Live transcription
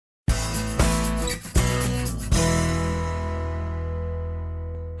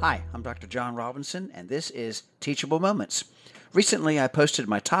Hi, I'm Dr. John Robinson, and this is Teachable Moments. Recently, I posted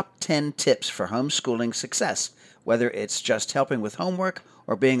my top 10 tips for homeschooling success, whether it's just helping with homework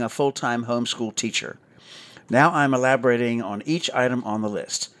or being a full-time homeschool teacher. Now I'm elaborating on each item on the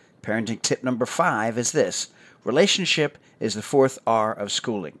list. Parenting tip number 5 is this: relationship is the fourth R of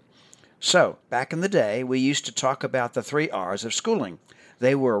schooling. So, back in the day, we used to talk about the 3 R's of schooling.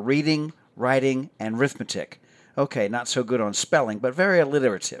 They were reading, writing, and rithmetic. Okay, not so good on spelling, but very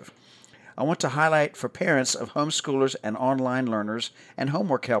alliterative. I want to highlight for parents of homeschoolers and online learners and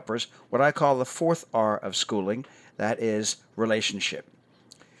homework helpers what I call the 4th R of schooling, that is, relationship.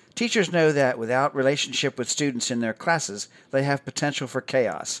 Teachers know that without relationship with students in their classes, they have potential for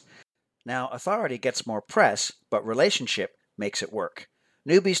chaos. Now, authority gets more press, but relationship makes it work.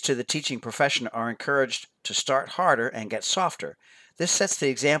 Newbies to the teaching profession are encouraged to start harder and get softer. This sets the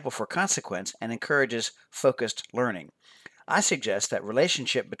example for consequence and encourages focused learning. I suggest that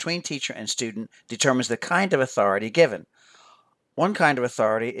relationship between teacher and student determines the kind of authority given. One kind of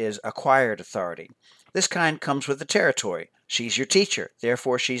authority is acquired authority. This kind comes with the territory. She's your teacher,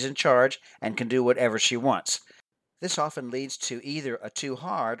 therefore she's in charge and can do whatever she wants. This often leads to either a too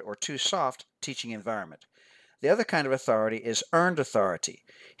hard or too soft teaching environment. The other kind of authority is earned authority.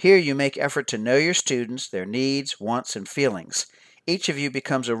 Here you make effort to know your students, their needs, wants, and feelings. Each of you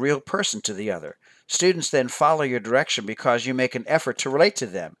becomes a real person to the other. Students then follow your direction because you make an effort to relate to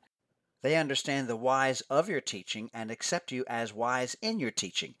them. They understand the whys of your teaching and accept you as wise in your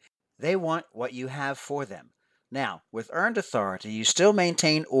teaching. They want what you have for them. Now, with earned authority, you still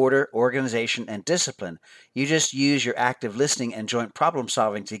maintain order, organization, and discipline. You just use your active listening and joint problem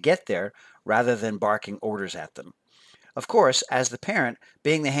solving to get there rather than barking orders at them. Of course, as the parent,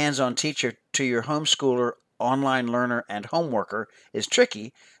 being the hands-on teacher to your homeschooler, online learner, and homeworker is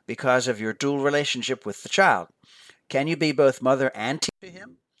tricky because of your dual relationship with the child. Can you be both mother and teacher to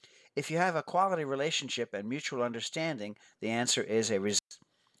him? If you have a quality relationship and mutual understanding, the answer is a result.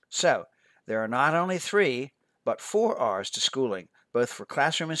 So, there are not only 3, but 4 R's to schooling, both for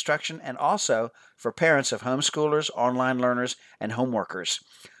classroom instruction and also for parents of homeschoolers, online learners, and homeworkers.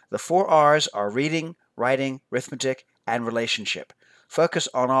 The 4 R's are reading, writing, arithmetic, and relationship. Focus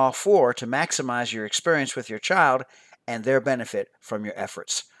on all 4 to maximize your experience with your child and their benefit from your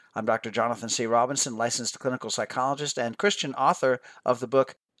efforts. I'm Dr. Jonathan C. Robinson, licensed clinical psychologist and Christian author of the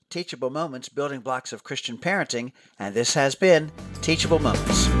book Teachable Moments, Building Blocks of Christian Parenting, and this has been Teachable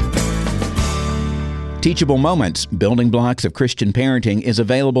Moments. Teachable Moments, Building Blocks of Christian Parenting is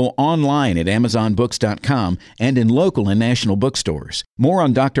available online at AmazonBooks.com and in local and national bookstores. More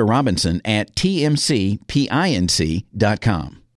on Dr. Robinson at tmcpinc.com.